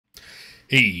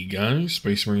Hey guys,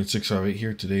 Space Marine 658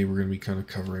 here. Today we're going to be kind of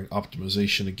covering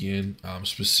optimization again,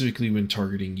 specifically when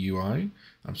targeting UI.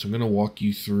 So I'm going to walk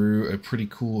you through a pretty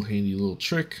cool, handy little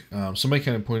trick. Somebody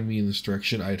kind of pointed me in this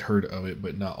direction. I'd heard of it,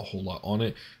 but not a whole lot on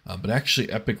it. But actually,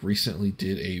 Epic recently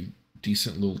did a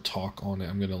decent little talk on it.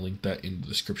 I'm going to link that in the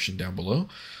description down below.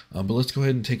 But let's go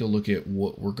ahead and take a look at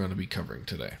what we're going to be covering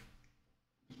today.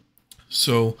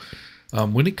 So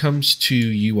when it comes to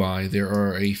UI, there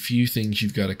are a few things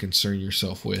you've got to concern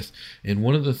yourself with. And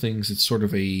one of the things that's sort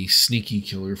of a sneaky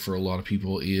killer for a lot of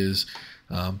people is,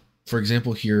 for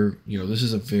example, here, this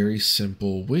is a very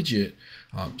simple widget,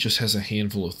 just has a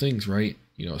handful of things, right?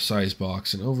 A size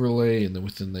box, an overlay, and then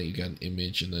within that you got an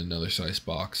image and then another size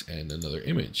box and another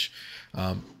image.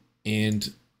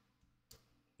 And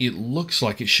it looks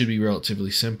like it should be relatively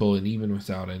simple, and even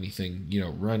without anything,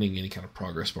 running any kind of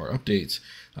progress bar updates,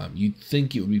 you'd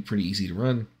think it would be pretty easy to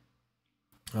run.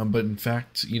 But in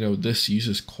fact, this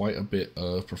uses quite a bit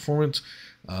of performance.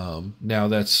 Now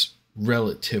that's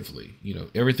relatively,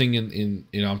 everything in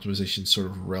optimization is sort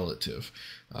of relative.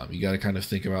 You got to kind of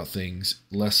think about things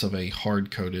less of a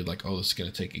hard-coded, like, oh, this is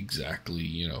going to take exactly,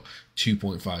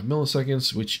 2.5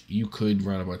 milliseconds, which you could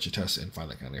run a bunch of tests and find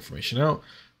that kind of information out.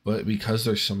 But because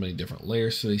there's so many different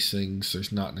layers to these things,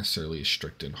 there's not necessarily a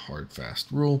strict and hard,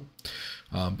 fast rule.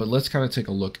 But let's kind of take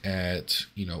a look at,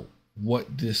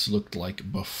 what this looked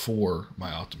like before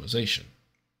my optimization.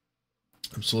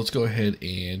 So let's go ahead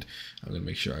and I'm going to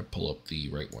make sure I pull up the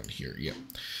right one here. Yep.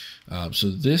 So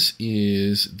this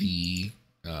is the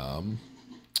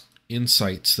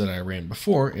insights that I ran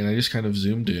before, and I just kind of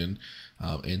zoomed in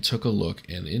and took a look,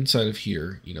 and inside of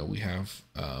here, we have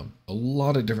a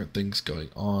lot of different things going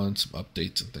on, some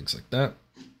updates and things like that.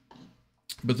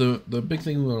 But the big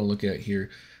thing we want to look at here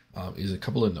is a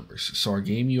couple of numbers. So our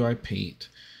game UI paint,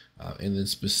 and then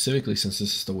specifically, since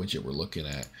this is the widget we're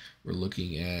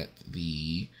looking at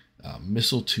the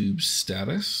missile tube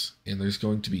status, and there's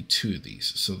going to be two of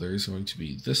these. So there's going to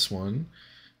be this one,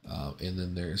 and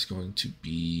then there's going to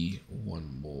be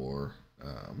one more.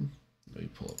 Let me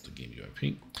pull up the game UI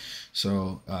paint.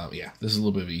 So yeah, this is a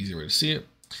little bit of an easier way to see it.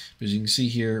 But as you can see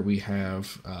here, we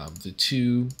have the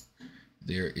two.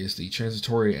 There is the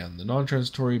transitory and the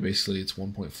non-transitory. Basically, it's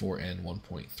 1.4 and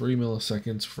 1.3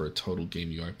 milliseconds for a total game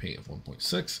UI paint of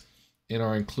 1.6. And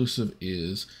our inclusive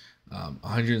is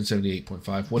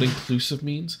 178.5. What inclusive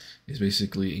means is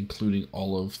basically including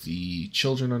all of the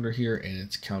children under here, and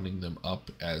it's counting them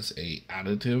up as a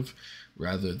additive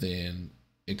rather than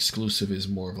exclusive is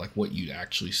more of like what you'd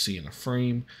actually see in a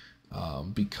frame,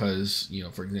 because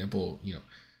for example,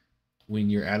 when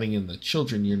you're adding in the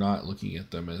children, you're not looking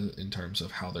at them in terms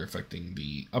of how they're affecting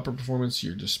the upper performance.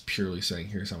 You're just purely saying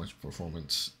here's how much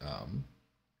performance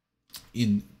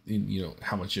in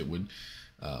how much it would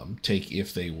take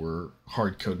if they were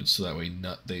hard coded, so that way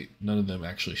none of them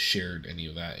actually shared any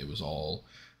of that. It was all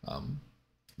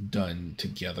done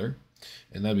together.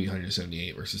 And that'd be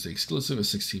 178 versus the exclusive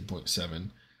is 16.7.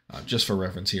 Just for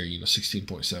reference here,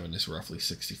 16.7 is roughly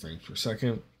 60 frames per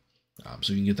second.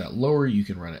 So you can get that lower, you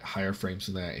can run at higher frames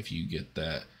than that. If you get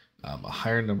that a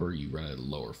higher number, you run at a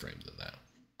lower frame than that.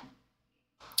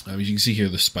 As you can see here,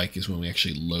 the spike is when we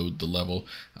actually load the level.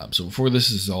 So before this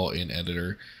is all in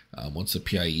editor. Once the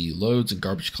PIE loads and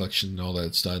garbage collection and all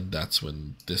that's done, that's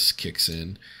when this kicks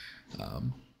in.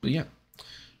 But yeah.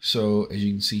 So as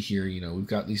you can see here, we've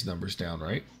got these numbers down,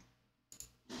 right?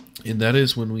 And that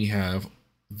is when we have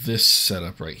this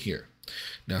setup right here.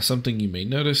 Now, something you may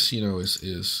notice,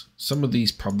 is some of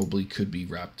these probably could be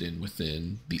wrapped in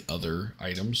within the other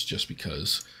items, just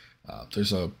because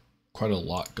there's quite a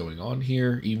lot going on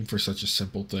here, even for such a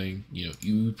simple thing.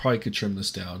 You probably could trim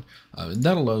this down, and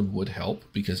that alone would help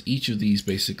because each of these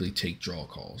basically take draw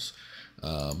calls.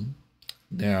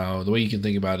 Now, the way you can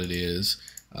think about it is,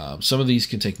 some of these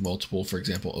can take multiple, for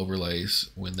example, overlays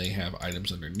when they have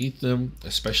items underneath them,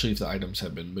 especially if the items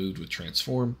have been moved with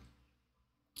transform.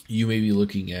 You may be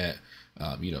looking at,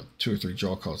 2 or 3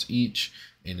 draw calls each.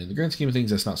 And in the grand scheme of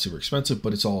things, that's not super expensive,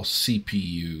 but it's all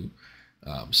CPU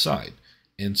side.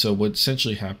 And so what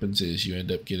essentially happens is you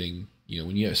end up getting,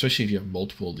 especially if you have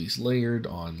multiple of these layered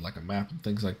on like a map and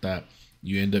things like that,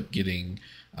 you end up getting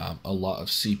a lot of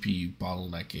CPU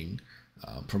bottlenecking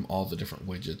from all the different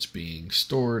widgets being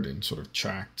stored and sort of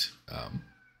tracked.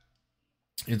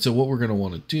 And so what we're going to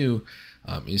want to do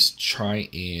is try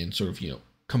and sort of,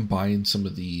 combine some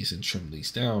of these and trim these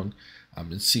down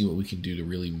and see what we can do to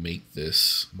really make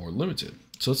this more limited.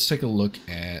 So let's take a look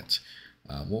at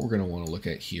what we're going to want to look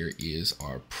at here is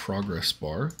our progress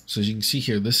bar. So as you can see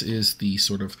here, this is the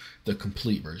sort of the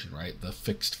complete version, right? The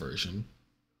fixed version.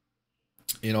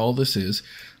 And all this is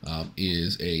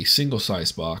a single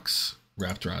size box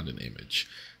wrapped around an image.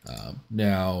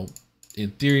 Now,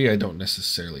 in theory, I don't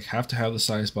necessarily have to have the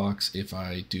size box if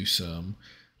I do some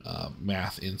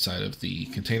math inside of the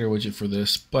container widget for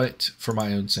this, but for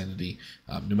my own sanity,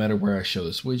 no matter where I show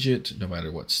this widget, no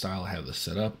matter what style I have this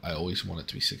set up, I always want it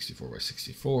to be 64 by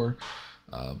 64.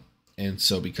 And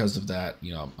so because of that,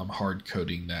 I'm hard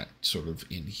coding that sort of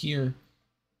in here.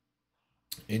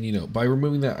 And by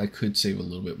removing that, I could save a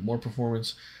little bit more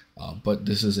performance, but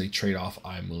this is a trade-off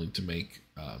I'm willing to make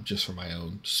just for my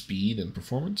own speed and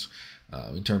performance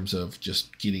in terms of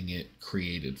just getting it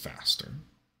created faster.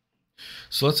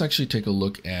 So let's actually take a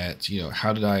look at,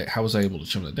 how was I able to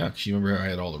trim that down? Because you remember I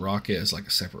had all the rocket as like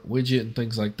a separate widget and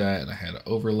things like that, and I had an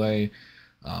overlay,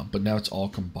 but now it's all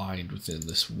combined within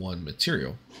this one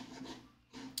material.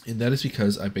 And that is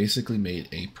because I basically made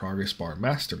a progress bar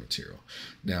master material.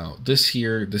 Now this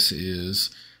is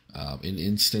an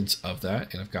instance of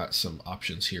that, and I've got some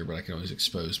options here, but I can always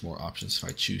expose more options if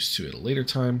I choose to at a later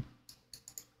time.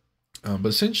 But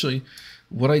essentially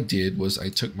what I did was I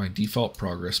took my default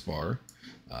progress bar,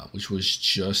 which was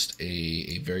just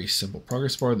a very simple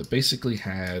progress bar that basically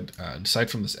had,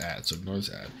 aside from this ad, so ignore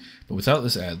this ad, but without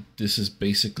this ad, this is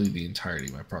basically the entirety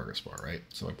of my progress bar, right?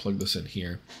 So I plug this in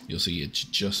here, you'll see it's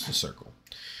just a circle.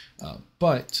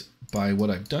 But by what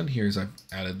I've done here is I've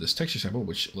added this texture sample,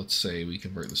 which let's say we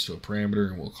convert this to a parameter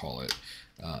and we'll call it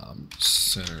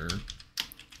center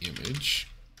image.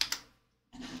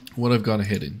 What I've gone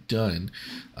ahead and done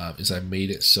is I've made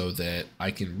it so that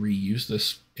I can reuse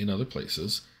this in other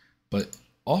places, but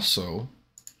also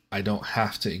I don't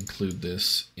have to include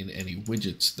this in any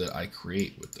widgets that I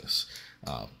create with this.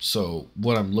 So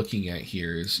what I'm looking at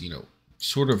here is,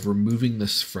 sort of removing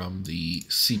this from the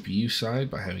CPU side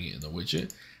by having it in the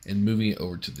widget and moving it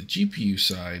over to the GPU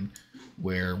side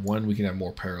where, one, we can have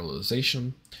more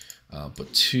parallelization,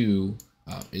 but two,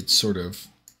 it sort of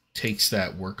takes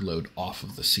that workload off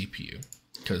of the CPU,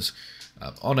 because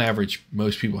on average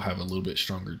most people have a little bit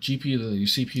stronger GPU than they do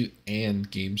CPU, and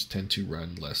games tend to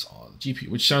run less on GPU,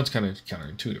 which sounds kind of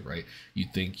counterintuitive, right?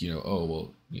 You'd think, oh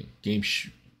well, games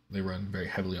they run very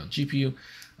heavily on GPU,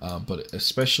 but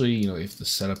especially if the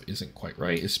setup isn't quite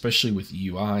right, especially with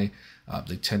UI,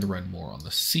 they tend to run more on the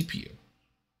CPU,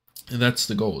 and that's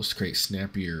the goal, is to create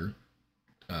snappier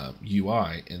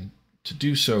UI. And to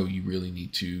do so, you really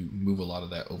need to move a lot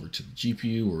of that over to the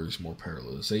GPU, where there's more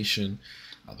parallelization.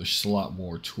 There's just a lot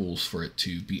more tools for it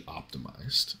to be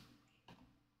optimized.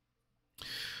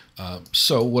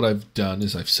 So what I've done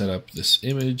is I've set up this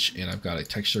image, and I've got a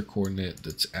texture coordinate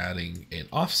that's adding an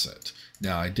offset.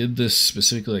 Now I did this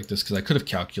specifically like this because I could have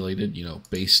calculated,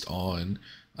 based on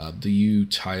the U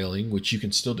tiling, which you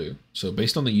can still do. So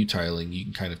based on the U tiling, you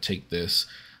can kind of take this,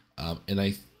 and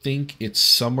I think it's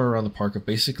somewhere around the park of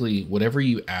basically whatever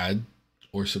you add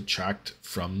or subtract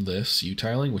from this U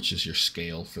tiling, which is your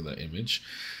scale for the image.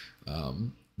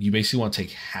 You basically want to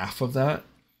take half of that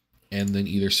and then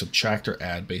either subtract or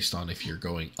add based on if you're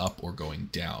going up or going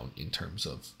down in terms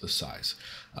of the size.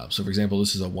 So for example,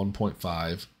 this is a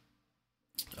 1.5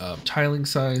 tiling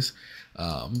size.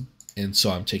 And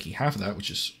so I'm taking half of that, which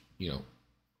is,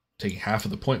 taking half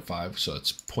of the 0.5, so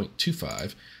it's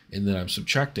 0.25, and then I'm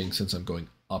subtracting since I'm going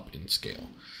up in scale.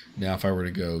 Now, if I were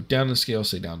to go down in scale,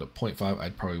 say down to 0.5,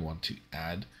 I'd probably want to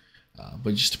add,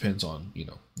 but it just depends on,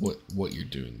 what you're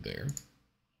doing there.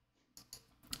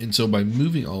 And so by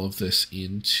moving all of this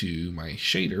into my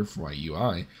shader for my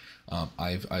UI,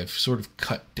 I've sort of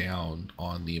cut down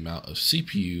on the amount of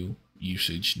CPU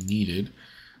usage needed,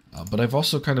 but I've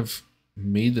also kind of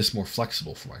made this more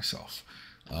flexible for myself.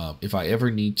 If I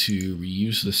ever need to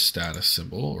reuse this status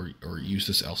symbol or use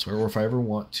this elsewhere, or if I ever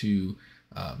want to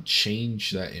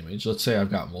change that image, let's say I've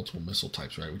got multiple missile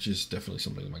types, right, which is definitely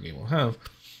something that my game will have,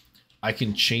 I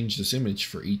can change this image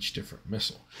for each different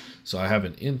missile. So I have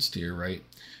an inst here, right,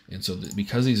 and so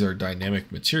because these are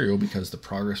dynamic material, because the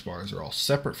progress bars are all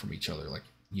separate from each other, like,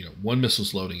 one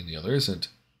missile's loading and the other isn't,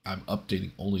 I'm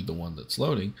updating only the one that's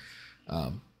loading,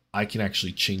 I can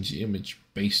actually change the image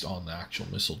based on the actual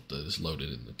missile that is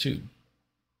loaded in the tube.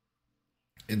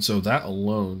 And so that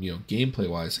alone, gameplay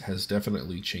wise, has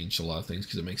definitely changed a lot of things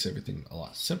because it makes everything a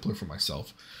lot simpler for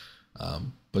myself.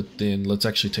 But then let's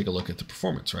actually take a look at the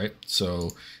performance, right?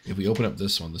 So if we open up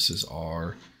this one, this is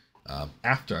our,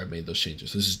 after I made those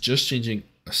changes. This is just changing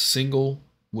a single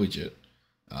widget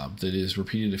that is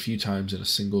repeated a few times in a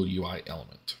single UI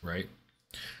element, right?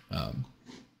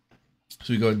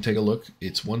 So we go ahead and take a look.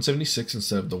 It's 176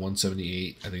 instead of the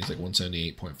 178. I think it's like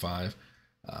 178.5.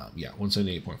 Yeah,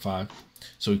 178.5.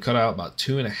 So we cut out about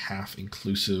 2.5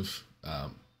 inclusive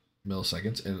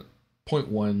milliseconds, and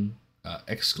 0.1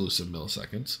 exclusive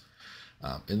milliseconds.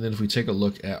 And then if we take a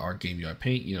look at our game UI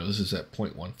paint, this is at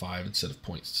 0.15 instead of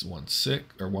 0.16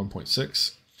 or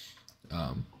 1.6.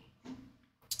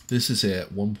 This is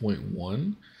at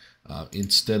 1.1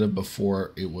 instead of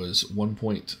before it was 1.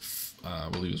 I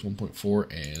believe it was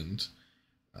 1.4 and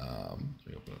let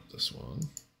me open up this one.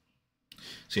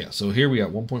 So yeah, so here we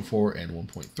got 1.4 and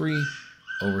 1.3.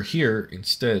 Over here,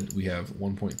 instead, we have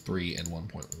 1.3 and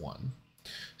 1.1.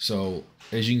 So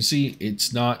as you can see,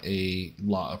 it's not a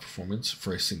lot of performance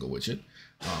for a single widget,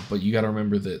 but you got to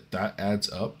remember that that adds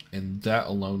up, and that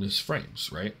alone is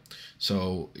frames, right?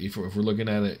 So if we're looking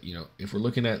at it, if we're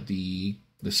looking at the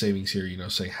savings here,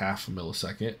 say half a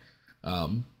millisecond,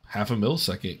 half a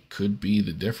millisecond could be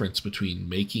the difference between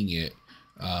making it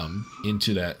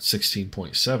into that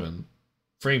 16.7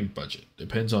 frame budget.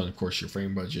 Depends on, of course, your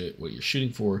frame budget, what you're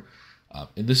shooting for,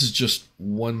 and this is just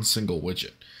one single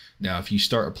widget. Now, if you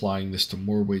start applying this to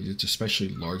more widgets, especially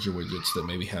larger widgets that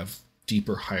maybe have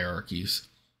deeper hierarchies,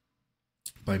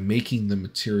 by making the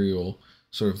material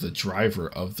sort of the driver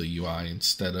of the UI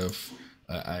instead of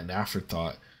an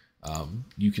afterthought,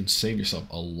 you can save yourself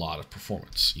a lot of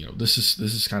performance. This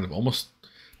is kind of almost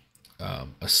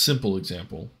a simple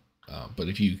example, but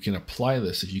if you can apply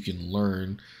this, if you can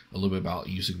learn a little bit about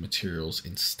using materials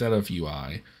instead of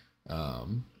UI,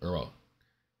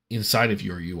 inside of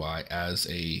your UI as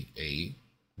a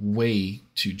way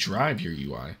to drive your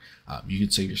UI, you can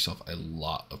save yourself a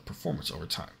lot of performance over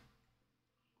time.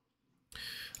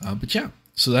 But yeah,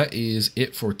 so that is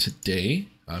it for today.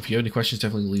 If you have any questions,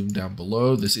 definitely leave them down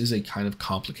below. This is a kind of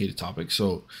complicated topic,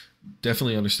 so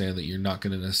definitely understand that you're not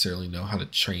going to necessarily know how to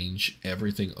change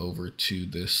everything over to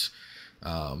this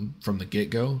from the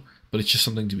get-go, but it's just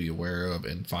something to be aware of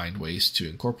and find ways to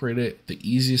incorporate it. The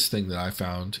easiest thing that I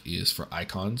found is for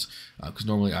icons, because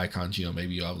normally icons,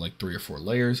 maybe you have like 3 or 4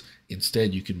 layers.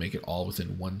 Instead, you can make it all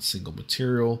within one single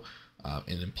material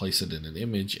and then place it in an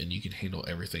image, and you can handle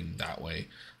everything that way.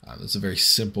 That's a very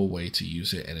simple way to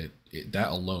use it, and that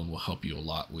alone will help you a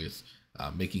lot with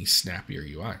making snappier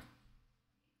UI.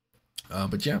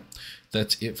 But yeah,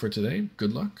 that's it for today.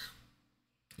 Good luck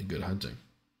and good hunting.